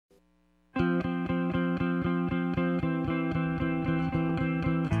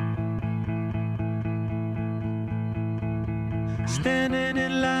Standing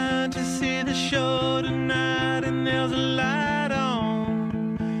in line to see the show tonight, and there's a light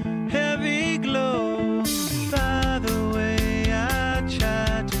on, heavy glow. By the way, I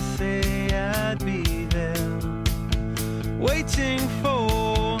tried to say I'd be there, waiting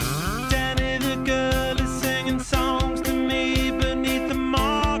for Dani the girl is singing songs to me beneath the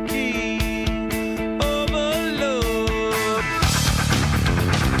marquee. Overload.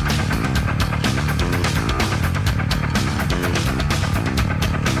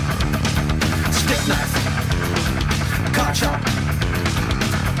 Stick knife, car chop,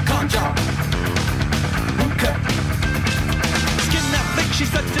 con job, hookah. Skin that flick,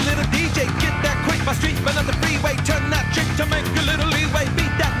 she's such a little DJ. Get that quick, my street, but not the freeway. Turn that trick to make a little leeway.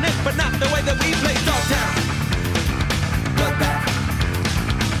 Beat that nick, but not the way that we play. Dog town, bloodbath,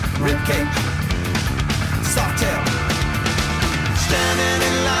 ribcage, soft tail. Standing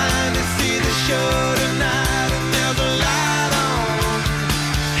in line to see the show tonight, and there's a light on,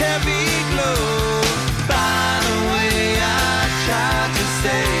 heavy glow. By the way, I tried to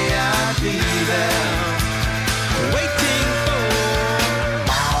say I'd be there, waiting for.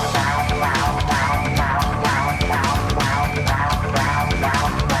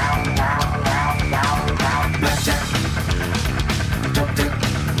 Blackjack, dope dick,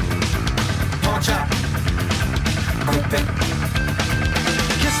 pawn shop, quick pick.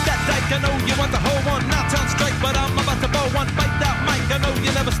 Kiss that dyke, I know you want the whole one. Now turn straight, but I'm about to blow one. Bite that mic, I know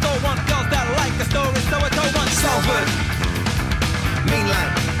you never stole one. Girls that like the story, so I told one. Salford, mean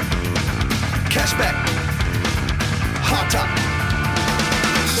line, cashback, hot top.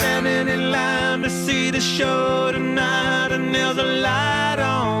 Standing in line to see the show tonight, and there's a light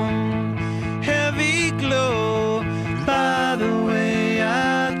on, heavy glow. By the way,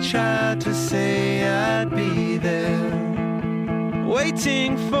 I tried to say I'd be there,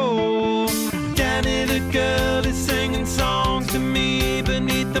 waiting for Dani the girl is singing songs to me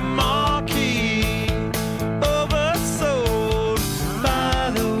beneath the marquee. Oversold.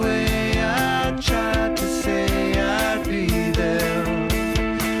 By the way, I tried to say I'd be there,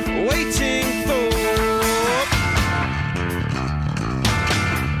 waiting for.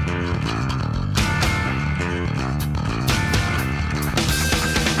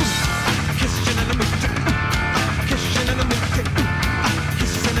 Kissing in the mood, kissing in the mood,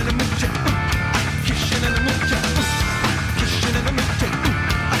 kissing in the mood, kissing in the mood, kissing in the mood,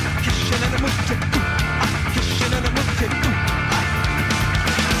 kissing in the mood, kissing in the mood.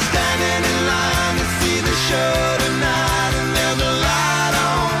 Standing in line to see the show tonight, and there's a light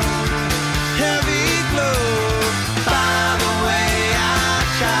on, heavy glow. By the way, I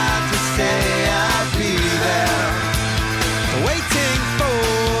tried to say I'd be there, waiting for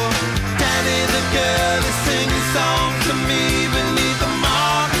Dani the girl to sing songs to me beneath the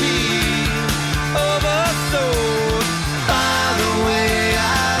marquee. Oversold. By the way,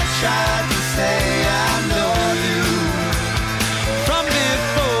 I tried to say I know you from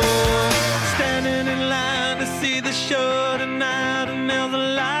before. Standing in line to see the show tonight, and there's a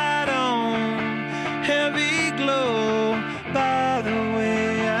light on, heavy glow. By the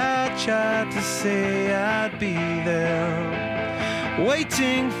way, I tried to say I'd be there,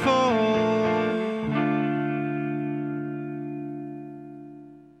 waiting for.